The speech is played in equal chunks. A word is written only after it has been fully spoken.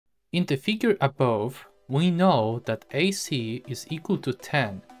In the figure above, we know that AC is equal to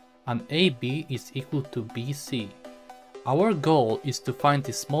 10 and AB is equal to BC. Our goal is to find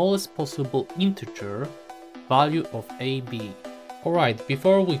the smallest possible integer value of AB. Alright,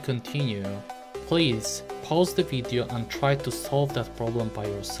 before we continue, please pause the video and try to solve that problem by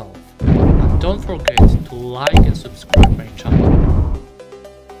yourself. And don't forget to like and subscribe my channel.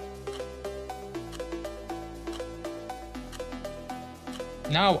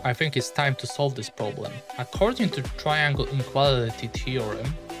 Now I think it's time to solve this problem. According to the Triangle Inequality Theorem,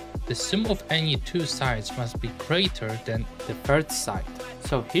 the sum of any two sides must be greater than the third side.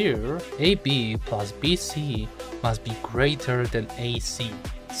 So here, AB plus BC must be greater than AC.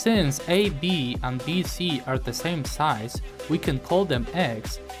 Since AB and BC are the same size, we can call them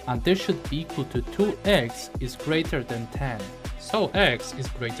x, and this should be equal to 2x is greater than 10. So x is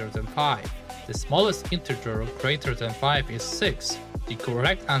greater than 5. The smallest integer greater than 5 is 6. The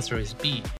correct answer is B.